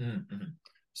 Mm-hmm.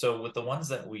 So with the ones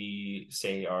that we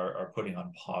say are putting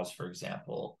on pause, for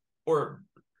example, or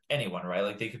anyone, right?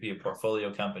 Like they could be a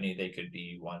portfolio company, they could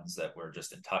be ones that we're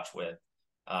just in touch with,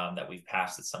 that we've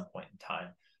passed at some point in time.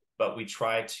 But we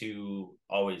try to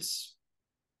always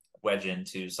wedge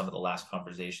into some of the last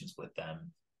conversations with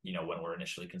them, when we're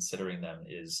initially considering them,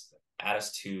 is add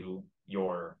us to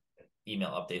your email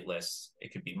update lists.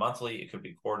 It could be monthly, it could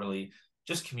be quarterly.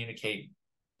 Just communicate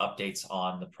updates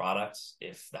on the product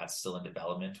if that's still in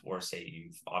development, or say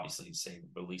you've obviously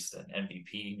released an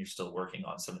MVP and you're still working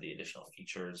on some of the additional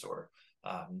features or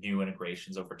new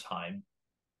integrations over time.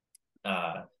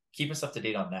 Keep us up to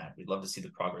date on that. We'd love to see the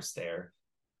progress there.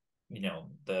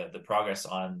 The progress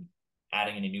on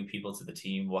adding any new people to the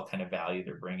team, what kind of value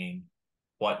they're bringing,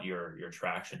 what your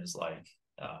traction is like.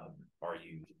 Are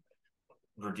you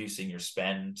reducing your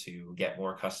spend to get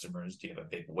more customers? Do you have a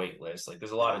big wait list? Like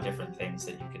there's a lot of different things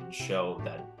that you can show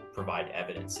that provide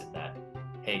evidence in that,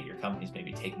 hey, your company's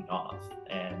maybe taking off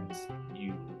and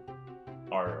you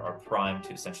are primed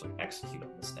to essentially execute on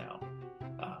this now.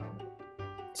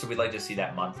 So we'd like to see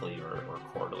that monthly or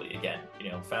quarterly. Again,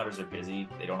 founders are busy.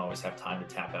 They don't always have time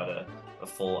to tap out a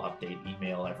full update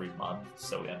email every month.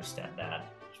 So we understand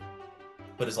that.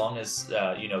 But as long as,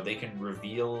 they can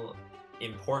reveal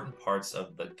important parts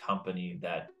of the company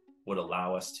that would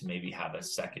allow us to maybe have a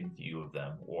second view of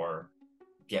them or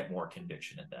get more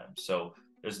conviction in them. So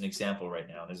there's an example right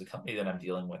now. There's a company that I'm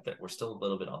dealing with that we're still a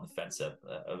little bit on the fence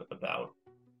about,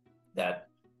 that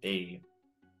they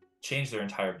changed their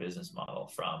entire business model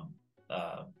from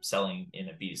selling in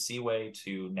a B2C way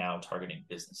to now targeting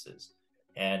businesses.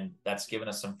 And that's given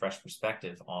us some fresh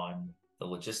perspective on the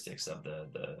logistics of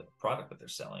the product that they're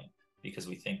selling, because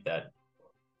we think that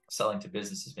selling to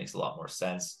businesses makes a lot more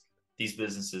sense. These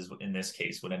businesses, in this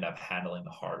case, would end up handling the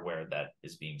hardware that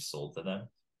is being sold to them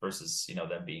versus,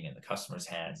 them being in the customer's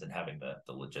hands and having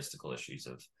the logistical issues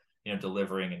of,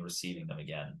 delivering and receiving them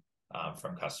again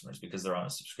from customers, because they're on a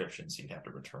subscription. So you'd have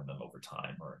to return them over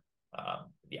time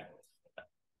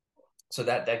So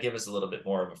that gave us a little bit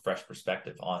more of a fresh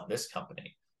perspective on this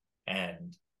company.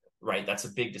 And right, that's a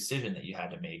big decision that you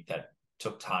had to make that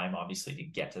took time, obviously, to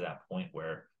get to that point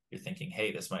where you're thinking,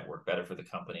 hey, this might work better for the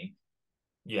company.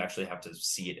 You actually have to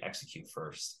see it execute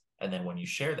first. And then when you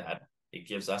share that, it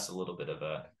gives us a little bit of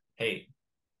a, hey,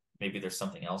 maybe there's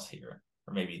something else here,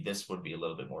 or maybe this would be a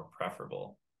little bit more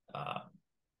preferable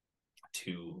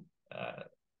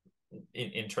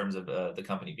in terms of the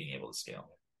company being able to scale.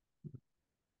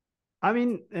 I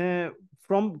mean,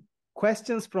 from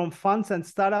questions from funds and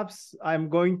startups, I'm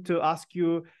going to ask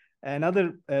you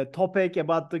another topic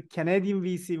about the Canadian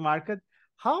VC market.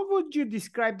 How would you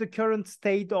describe the current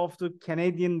state of the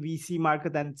Canadian VC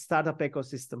market and startup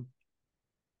ecosystem?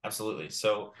 Absolutely.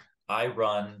 So I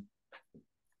run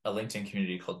a LinkedIn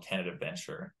community called Canada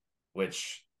Venture,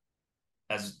 which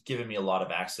has given me a lot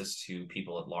of access to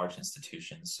people at large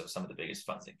institutions. So some of the biggest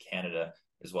funds in Canada,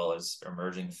 as well as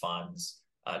emerging funds,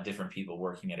 different people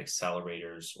working at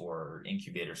accelerators or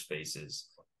incubator spaces.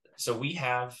 So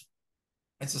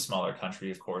it's a smaller country.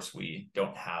 Of course, we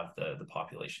don't have the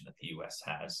population that the US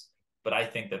has, but I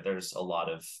think that there's a lot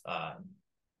of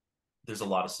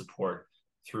support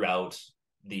throughout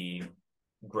the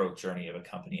growth journey of a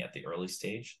company at the early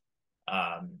stage.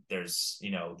 There's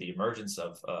the emergence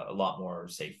of a lot more,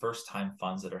 say, first-time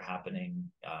funds that are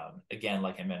happening. Again,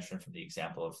 like I mentioned from the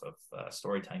example of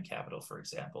Storytime Capital, for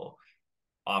example,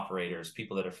 operators,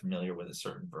 people that are familiar with a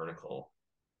certain vertical.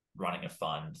 running a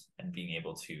fund and being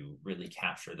able to really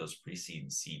capture those pre-seed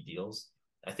and seed deals.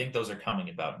 I think those are coming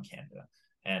about in Canada,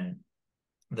 and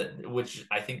which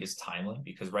I think is timely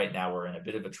because right now we're in a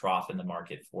bit of a trough in the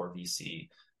market for VC.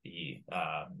 The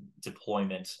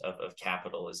deployment of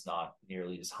capital is not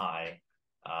nearly as high.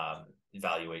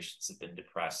 Valuations have been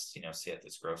depressed, say at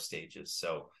this growth stages.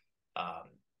 So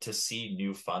to see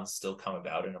new funds still come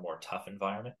about in a more tough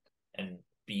environment and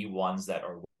be ones that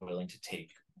are willing to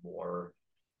take more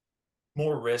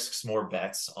risks, more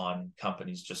bets on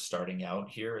companies just starting out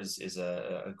here is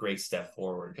a great step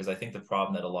forward. Because I think the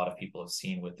problem that a lot of people have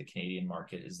seen with the Canadian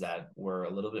market is that we're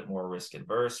a little bit more risk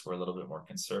adverse. We're a little bit more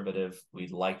conservative.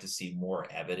 We'd like to see more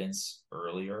evidence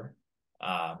earlier.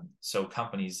 So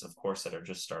companies, of course, that are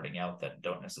just starting out that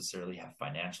don't necessarily have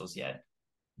financials yet,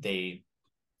 they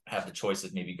have the choice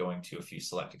of maybe going to a few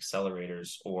select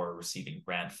accelerators or receiving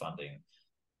grant funding.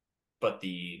 But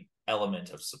the element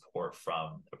of support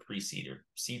from a pre-seed or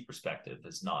seed perspective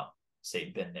has not, say,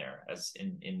 been there as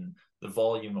in the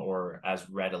volume or as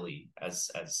readily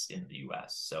as in the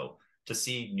US. So to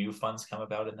see new funds come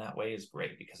about in that way is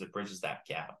great because it bridges that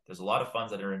gap. There's a lot of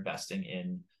funds that are investing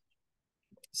in,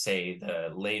 say,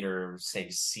 the later, say,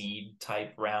 seed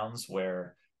type rounds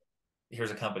where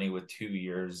here's a company with 2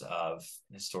 years of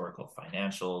historical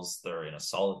financials. They're in a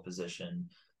solid position.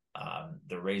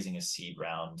 They're raising a seed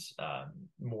round,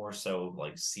 more so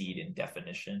like seed in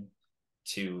definition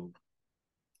to,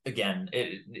 again,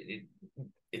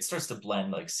 it starts to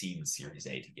blend like seed and series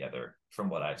A together from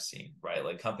what I've seen, right?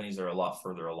 Like companies are a lot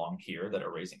further along here that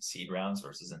are raising seed rounds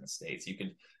versus in the States. You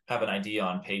could have an idea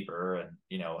on paper and,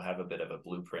 have a bit of a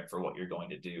blueprint for what you're going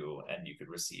to do. And you could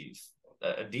receive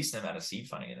a decent amount of seed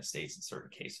funding in the States in certain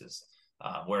cases.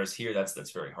 Whereas here,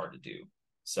 that's very hard to do.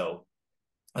 So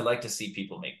I'd like to see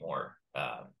people make more,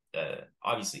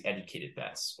 obviously, educated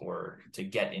bets or to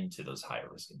get into those higher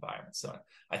risk environments. So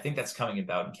I think that's coming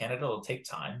about in Canada. It'll take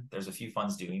time. There's a few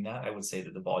funds doing that. I would say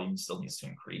that the volume still needs to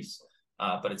increase,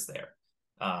 but it's there.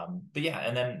 But yeah,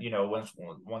 and then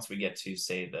once we get to,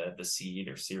 say, the seed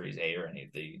or Series A or any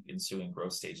of the ensuing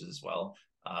growth stages as well,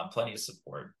 plenty of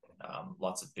support.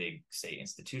 Lots of big, say,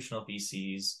 institutional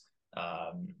VCs.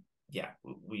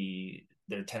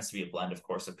 There tends to be a blend, of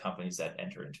course, of companies that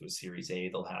enter into a Series A.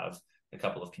 They'll have a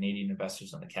couple of Canadian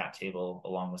investors on the cap table,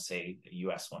 along with, say, a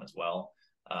US one as well,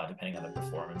 depending on the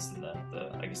performance and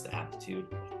the aptitude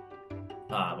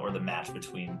or the match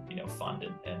between fund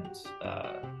and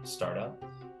startup.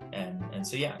 And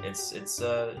so yeah,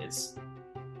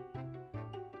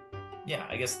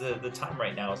 I guess the time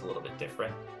right now is a little bit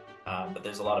different. But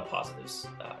there's a lot of positives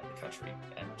in the country,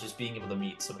 and just being able to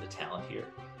meet some of the talent here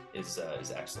is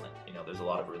excellent. There's a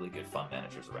lot of really good fund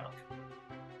managers around.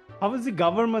 How is the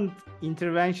government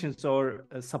interventions or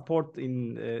support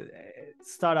in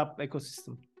startup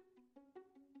ecosystem?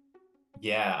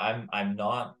 Yeah, I'm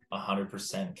not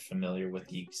 100% familiar with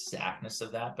the exactness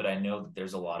of that, but I know that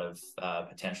there's a lot of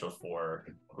potential for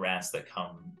grants that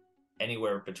come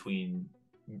anywhere between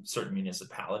certain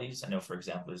municipalities. I know, for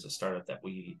example, there's a startup that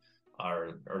we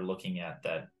are looking at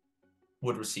that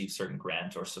would receive certain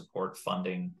grant or support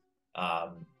funding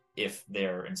if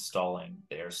they're installing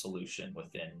their solution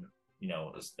within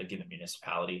a given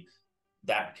municipality.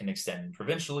 That can extend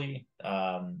provincially.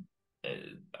 I'm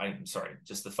sorry,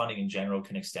 just the funding in general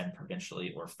can extend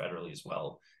provincially or federally as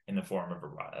well in the form of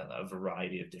a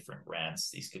variety of different grants.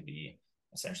 These could be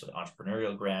essentially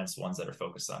entrepreneurial grants, ones that are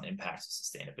focused on impact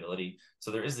and sustainability.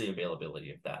 So there is the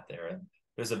availability of that there. And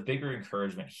there's a bigger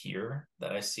encouragement here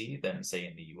that I see than, say,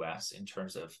 in the US in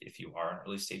terms of, if you are an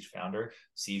early stage founder,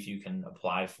 see if you can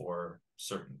apply for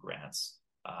certain grants.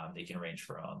 They can range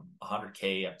from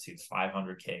 100K up to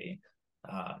 500K.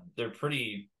 They're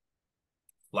pretty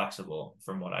flexible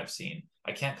from what I've seen.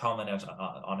 I can't comment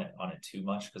on it too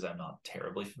much because I'm not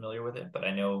terribly familiar with it, but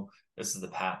I know this is the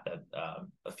path that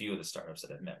a few of the startups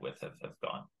that I've met with have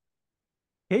gone.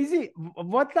 Casey,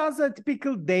 what does a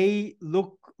typical day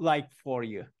look like for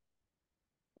you?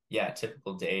 Yeah,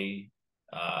 typical day.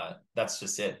 That's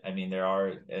just it. I mean, there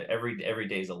are every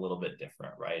day is a little bit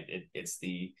different, right?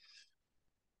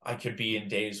 I could be in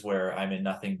days where I'm in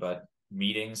nothing but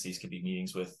meetings. These could be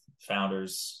meetings with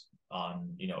founders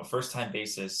on a first time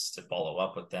basis to follow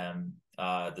up with them.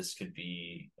 This could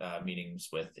be meetings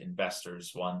with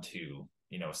investors, one to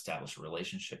establish a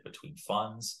relationship between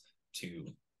funds, to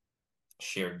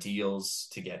share deals,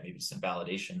 to get maybe some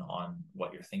validation on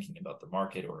what you're thinking about the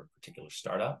market or a particular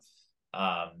startup.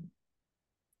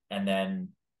 And then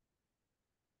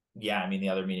the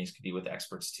other meetings could be with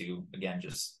experts too, again,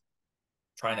 just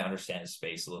trying to understand the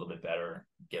space a little bit better,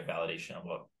 get validation on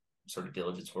what sort of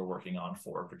diligence we're working on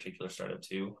for a particular startup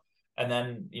too. And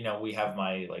then, we have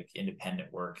my like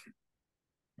independent work.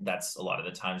 That's a lot of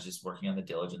the times just working on the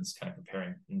diligence, kind of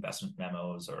preparing investment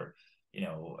memos or,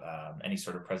 any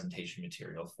sort of presentation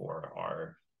material for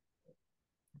our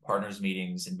partners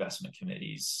meetings, investment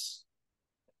committees.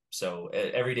 So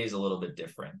every day is a little bit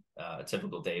different. A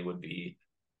typical day would be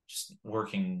just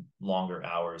working longer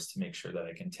hours to make sure that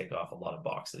I can tick off a lot of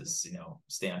boxes,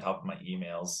 stay on top of my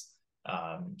emails,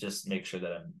 just make sure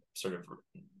that I'm sort of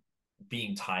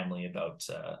being timely about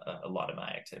a lot of my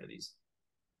activities.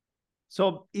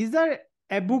 So is there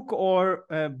a book or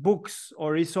books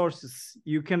or resources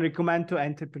you can recommend to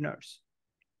entrepreneurs?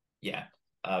 Yeah.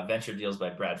 Venture Deals by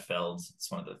Brad Feld.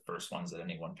 It's one of the first ones that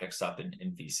anyone picks up in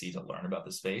VC to learn about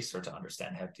the space or to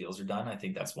understand how deals are done. I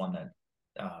think that's one that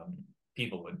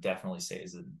people would definitely say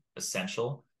is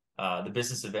essential. The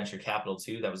Business of Venture Capital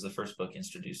too. That was the first book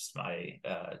introduced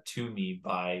to me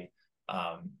by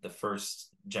the first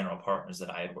general partners that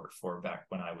I had worked for back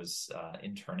when I was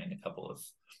interning a couple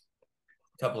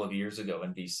of years ago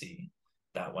in VC.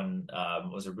 That one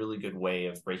was a really good way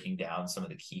of breaking down some of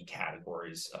the key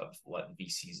categories of what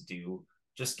VCs do,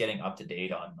 just getting up to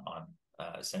date on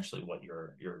essentially what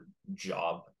your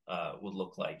job would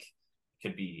look like. It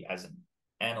could be as an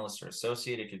analyst or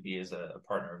associate, it could be as a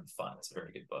partner of the fund. It's a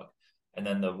very good book. And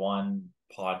then the one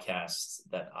podcast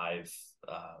that I've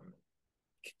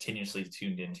continuously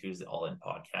tuned into is the All In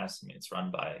podcast. I mean, it's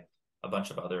run by a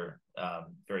bunch of other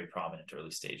very prominent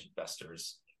early stage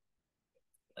investors.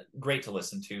 Great to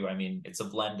listen to. I mean, it's a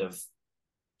blend of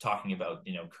talking about,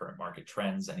 current market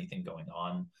trends, anything going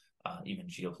on, even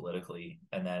geopolitically,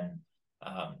 and then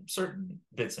certain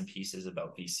bits and pieces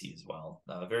about VC as well.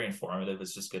 Very informative.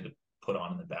 It's just good to put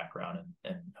on in the background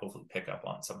and hopefully pick up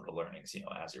on some of the learnings,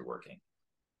 as you're working.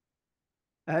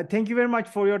 Thank you very much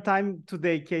for your time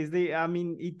today, Casey. I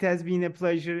mean, it has been a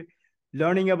pleasure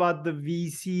learning about the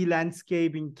VC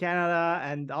landscape in Canada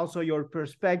and also your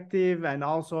perspective and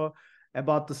also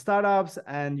about the startups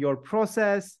and your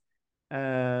process.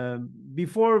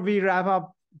 Before we wrap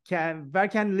up, where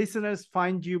can listeners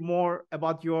find you more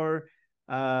about your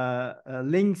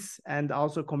links and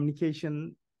also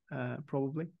communication,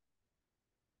 probably?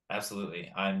 Absolutely.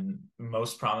 I'm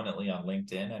most prominently on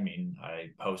LinkedIn. I mean, I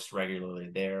post regularly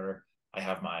there. I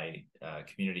have my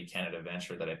Community Canada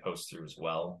venture that I post through as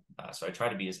well. So I try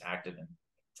to be as active in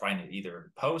trying to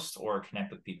either post or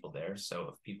connect with people there. So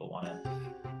if people want to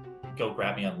go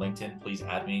grab me on LinkedIn, please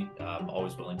add me. I'm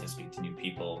always willing to speak to new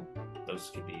people.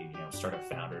 Those could be, startup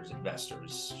founders,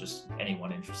 investors, just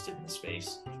anyone interested in the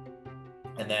space.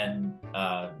 And then,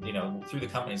 through the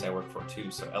companies I work for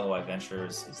too. So LOI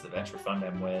Ventures is the venture fund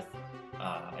I'm with.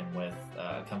 I'm with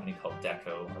a company called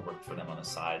Deco. I work for them on the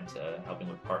side, helping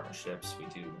with partnerships. We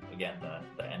do, again,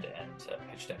 the end-to-end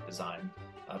pitch deck design.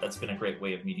 That's been a great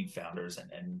way of meeting founders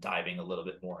and diving a little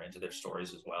bit more into their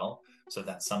stories as well. So if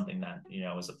that's something that,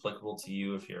 is applicable to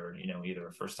you, if you're, either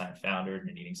a first-time founder and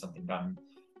you're needing something done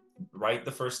right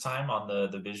the first time on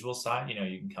the visual side,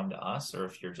 you can come to us. Or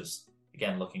if you're just,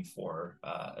 again, looking for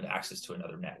an access to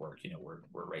another network,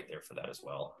 we're right there for that as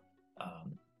well.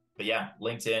 But yeah,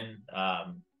 LinkedIn,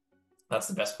 that's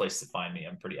the best place to find me.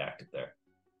 I'm pretty active there.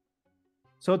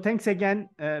 So thanks again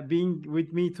being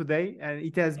with me today. And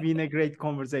it has been a great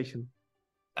conversation.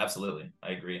 Absolutely. I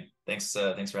agree. Thanks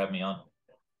for having me on.